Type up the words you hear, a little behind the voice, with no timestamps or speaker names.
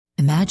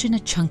Imagine a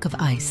chunk of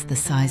ice the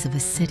size of a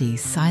city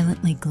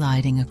silently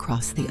gliding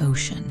across the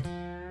ocean.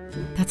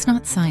 That's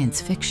not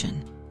science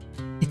fiction.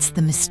 It's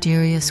the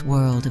mysterious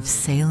world of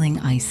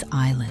sailing ice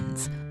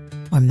islands,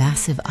 or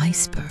massive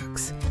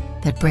icebergs,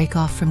 that break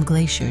off from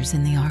glaciers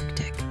in the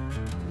Arctic.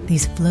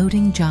 These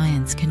floating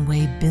giants can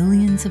weigh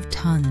billions of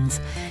tons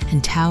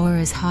and tower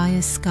as high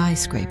as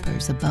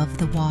skyscrapers above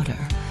the water,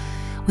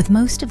 with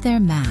most of their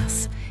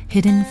mass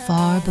hidden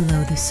far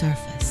below the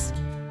surface.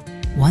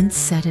 Once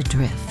set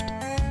adrift,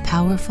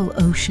 powerful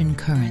ocean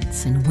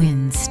currents and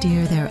winds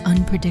steer their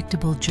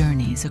unpredictable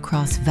journeys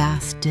across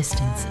vast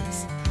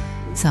distances.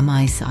 Some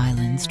ice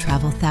islands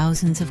travel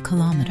thousands of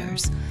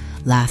kilometers,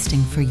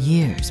 lasting for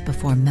years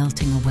before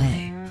melting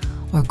away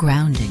or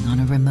grounding on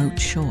a remote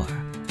shore.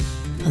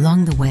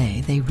 Along the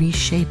way, they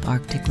reshape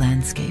Arctic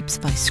landscapes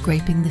by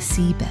scraping the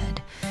seabed,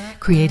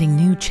 creating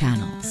new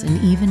channels,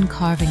 and even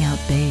carving out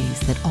bays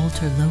that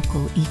alter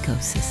local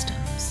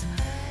ecosystems.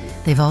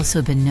 They've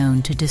also been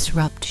known to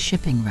disrupt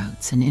shipping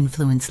routes and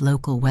influence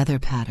local weather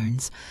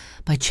patterns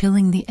by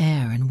chilling the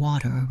air and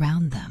water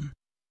around them.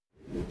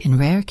 In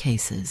rare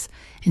cases,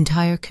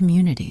 entire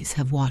communities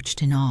have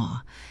watched in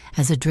awe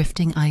as a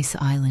drifting ice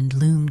island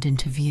loomed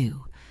into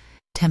view,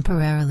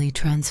 temporarily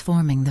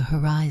transforming the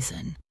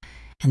horizon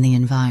and the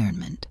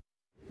environment.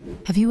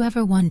 Have you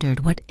ever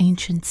wondered what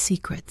ancient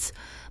secrets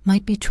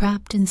might be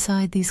trapped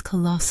inside these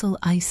colossal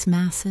ice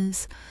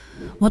masses?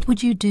 What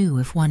would you do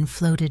if one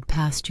floated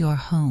past your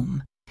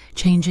home,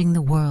 changing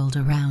the world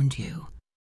around you?